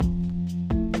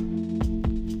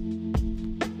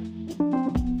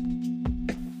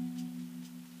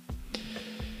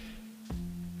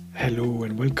Hello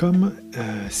and welcome.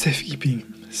 Safekeeping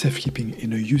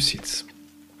in a UCITS.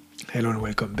 Hello and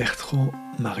welcome. Bertrand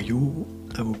Mariot,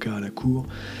 avocat à la Cour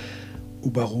au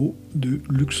barreau de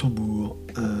Luxembourg.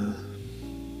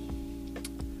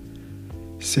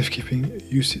 Safekeeping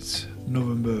UCITS,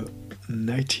 November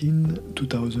 19,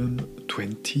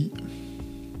 2020.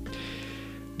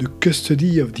 The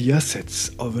custody of the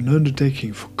assets of an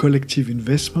undertaking for collective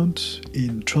investment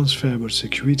in transferable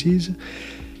securities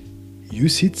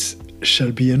UCITS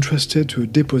shall be entrusted to a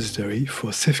depository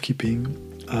for safekeeping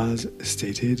as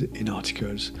stated in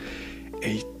Articles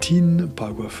 18,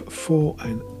 paragraph 4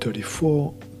 and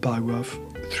 34, paragraph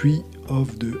 3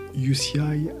 of the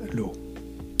UCI law,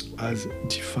 as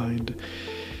defined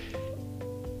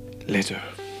later.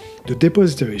 The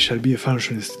depository shall be a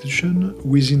financial institution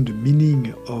within the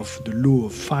meaning of the law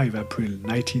of 5 April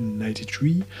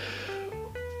 1993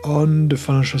 on the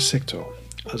financial sector,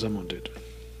 as amended.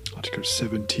 Article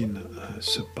 17,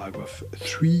 subparagraph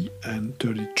 3 and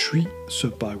 33,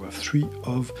 subparagraph 3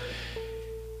 of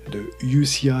the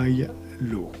UCI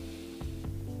law.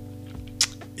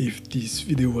 If this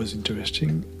video was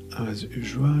interesting, as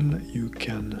usual, you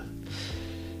can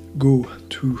go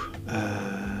to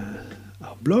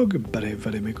our blog,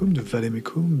 Vademecum, the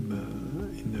Vademecum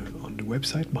on the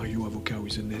website,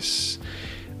 marioavocat.com/Vademecum,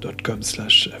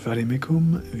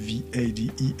 VADEMECUM.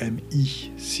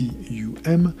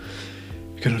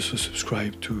 You can also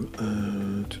subscribe to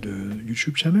the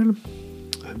YouTube channel,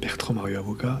 Bertrand Mariot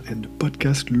Avocat, and the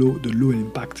podcast, the Law and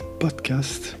Impact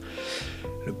podcast,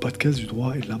 le podcast du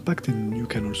droit et de l'impact. And you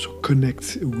can also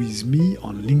connect with me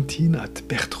on LinkedIn at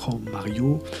Bertrand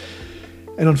Mariot,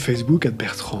 and on Facebook at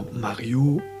Bertrand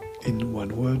Mariot, in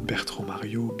one word, Bertrand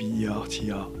Mariot,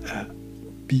 BERTRAND,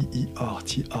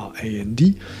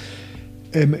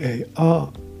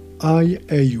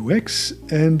 MARIAUX,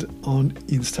 and on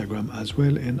Instagram as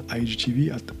well, and IGTV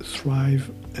at Thrive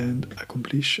and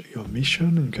Accomplish Your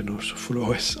Mission. And you can also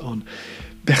follow us on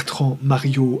Bertrand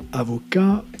Mariot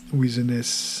Avocat with an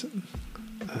S.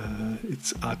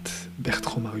 It's at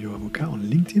Bertrand Mariot Avocat on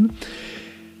LinkedIn.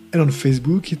 And on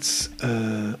Facebook, it's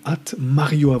at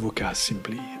Mariot Avocat,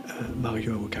 simply.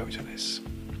 Mariot Avocat with an S.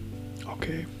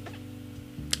 Okay.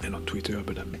 And on Twitter,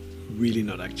 but I'm really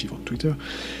not active on Twitter,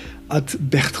 at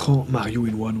Bertrand Mariot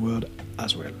in one word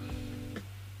as well.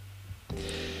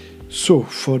 So,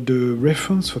 for the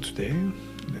reference for today,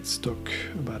 let's talk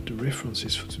about the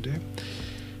references for today,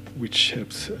 which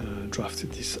helped draft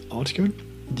this article.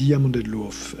 The amended law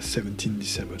of 17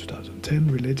 December 2010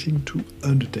 relating to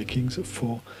undertakings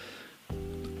for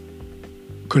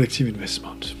collective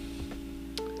investment.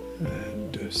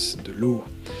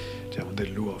 The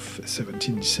amended law of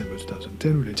 17 December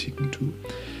 2010 relating to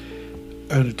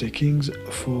undertakings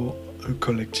for a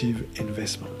collective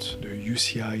investment, the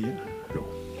UCI law.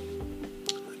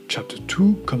 Chapter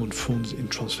 2, Common Funds in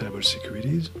Transferable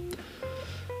Securities,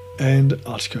 and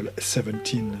Article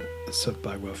 17,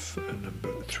 subparagraph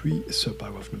number 3,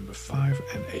 subparagraph number 5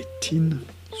 and 18,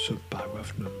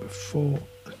 subparagraph number 4,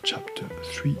 Chapter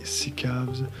 3,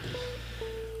 SICAVs.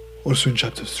 Also in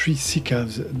Chapter 3,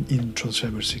 SICAVs in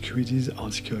Transferable Securities,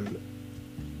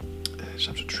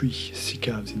 Chapter 3,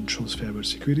 SICAVs in Transferable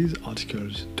Securities, Article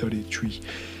 33,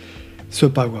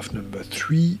 subparagraph number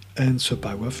 3 and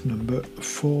subparagraph number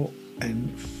 4,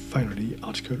 and finally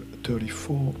Article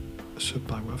 34,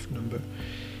 subparagraph number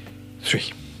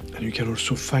 3. And you can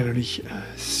also finally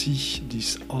see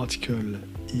this article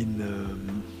in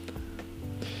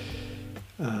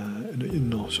the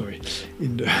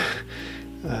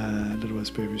that was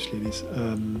previously this.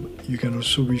 You can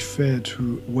also refer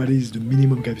to what is the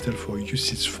minimum capital for a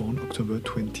UCITS fund, October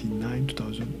 29,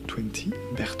 2020,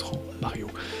 Bertrand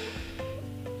Mariot.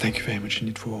 Thank you very much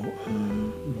indeed for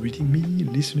reading me,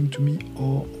 listening to me,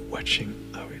 or watching.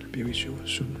 I will be with you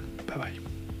soon. Bye-bye.